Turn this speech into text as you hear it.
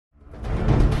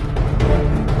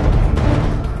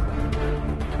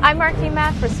I'm Marquis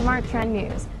Math for Smart Trend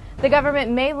News. The government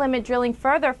may limit drilling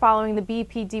further following the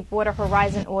BP Deepwater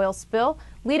Horizon oil spill,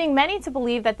 leading many to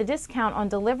believe that the discount on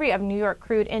delivery of New York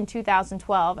crude in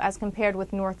 2012 as compared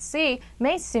with North Sea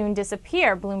may soon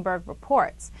disappear, Bloomberg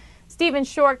reports. Stephen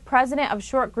Schork, president of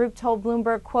Schork Group, told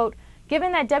Bloomberg, quote,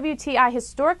 "Given that WTI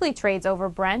historically trades over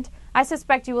Brent, I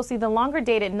suspect you will see the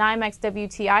longer-dated Nymex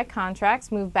WTI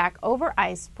contracts move back over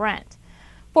ICE Brent."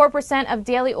 4% of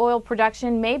daily oil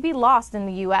production may be lost in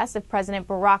the U.S. if President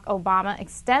Barack Obama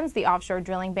extends the offshore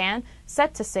drilling ban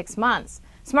set to 6 months.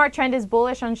 Smart Trend is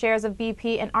bullish on shares of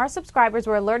BP, and our subscribers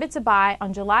were alerted to buy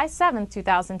on July 7,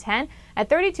 2010 at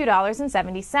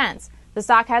 $32.70. The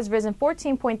stock has risen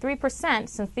 14.3%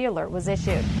 since the alert was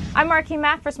issued. I'm Marquis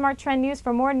Mack for Smart Trend News.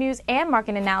 For more news and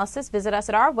market analysis, visit us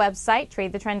at our website,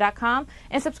 tradethetrend.com,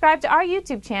 and subscribe to our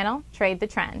YouTube channel, Trade the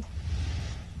Trend.